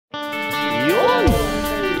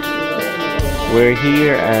We're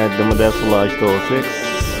here at the Modesto Lodge 206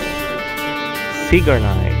 Cigar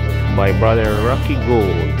Night by Brother Rocky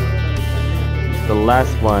Gould. The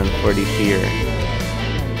last one for this year.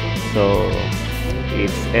 So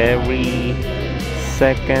it's every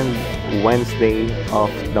second Wednesday of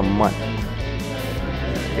the month.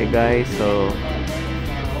 Okay guys, so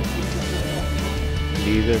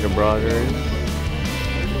these are the brothers.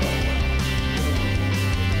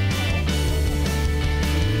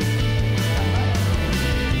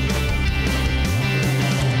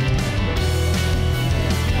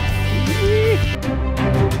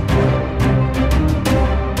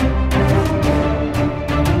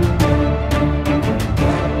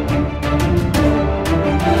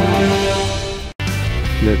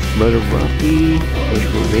 That's Brother Rocky,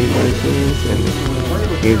 Visual Day Versus, and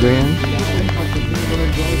Adrian.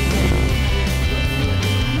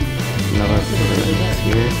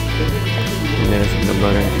 Here. And there's the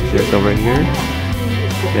brother and sisters over here.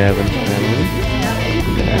 Devin's family.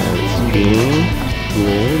 That's Bean,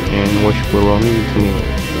 Gould, and Worshipful Romy with me.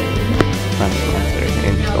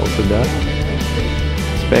 And it's also the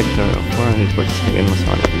Spectre of 442nd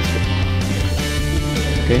Masonic District.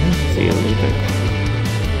 Okay, see you later.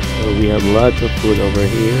 So we have lots of food over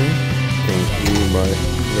here. Thank you, Brother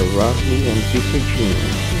Rocky and Sister Gina.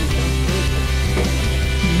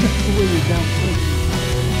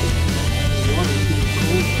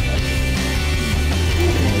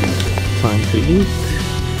 Time to eat.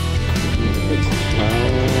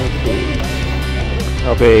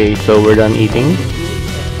 Okay, so we're done eating,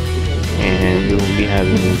 and we will be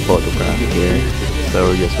having a photograph here. So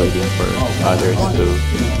we're just waiting for others to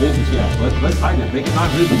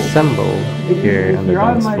assemble here on the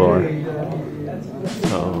dance floor.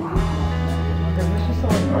 So,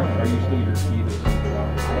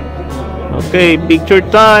 okay, picture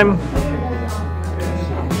time.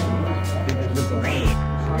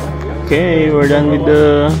 Okay, we're done with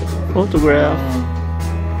the photograph.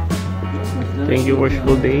 Thank you,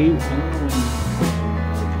 Worshipful Dave.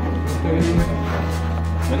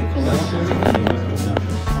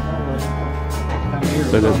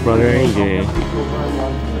 So that's Brother AJ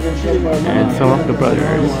and some of the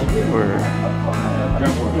brothers were.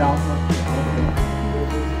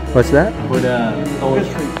 What's that? For the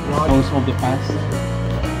tones of the past.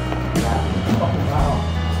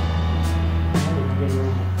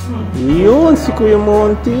 Yun, si Kuya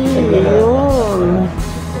Monty. Yun.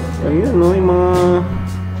 Ayun, no, yung mga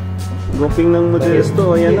goping ng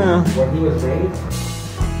Modesto. Ayan na.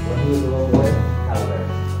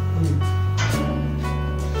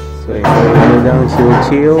 So, ikaw lang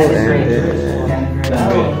chill and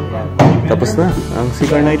tapos na ang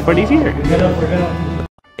cigar night for this year.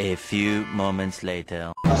 A few moments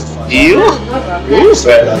later. Iyo?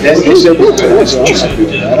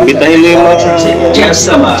 Bitahin mo yung mga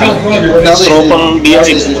tropang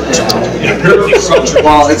behave.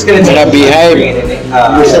 Mga behave.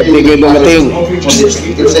 Hindi kayo dumating.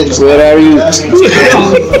 Where are you?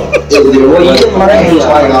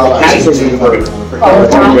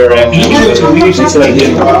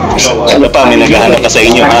 Ano pa, may naghahanap pa sa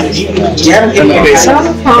inyo, ha?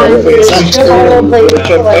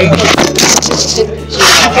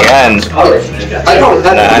 Ayan.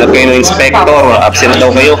 Nahanap kayo ng inspector. Absent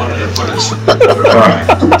daw kayo.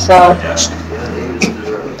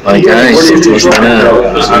 Hi guys, it's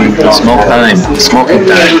smoke time, smoking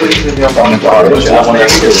time.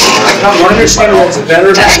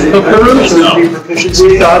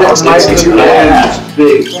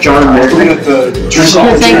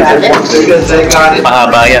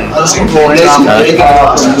 Mahaba yan. Si Kuya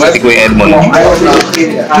Edmond.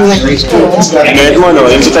 Edmond, oh,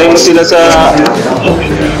 imbitahin mo sila sa...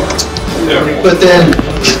 But then,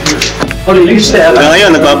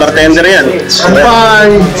 ngayon, nagbabartender yan.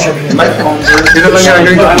 fine. Yun lang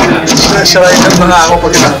gagawin ko. Shalayan mga ako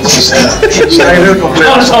pag shalayan ko.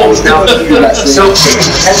 So,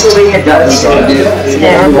 Pennsylvania does.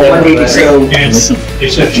 Yeah, 180 degrees.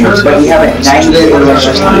 But we have it 90 degrees.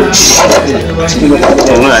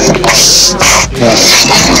 Oo nga.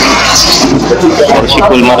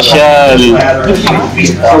 Worshipful Marshall.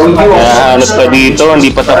 Nahanap pa dito,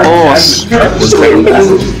 hindi pa tapos.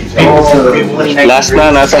 Last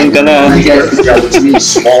na, nasan ka na?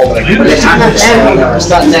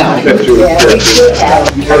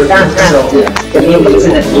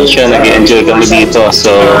 Siya, nag-enjoy kami dito.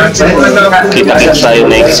 So, kita-kits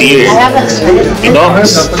tayo next year. Ito?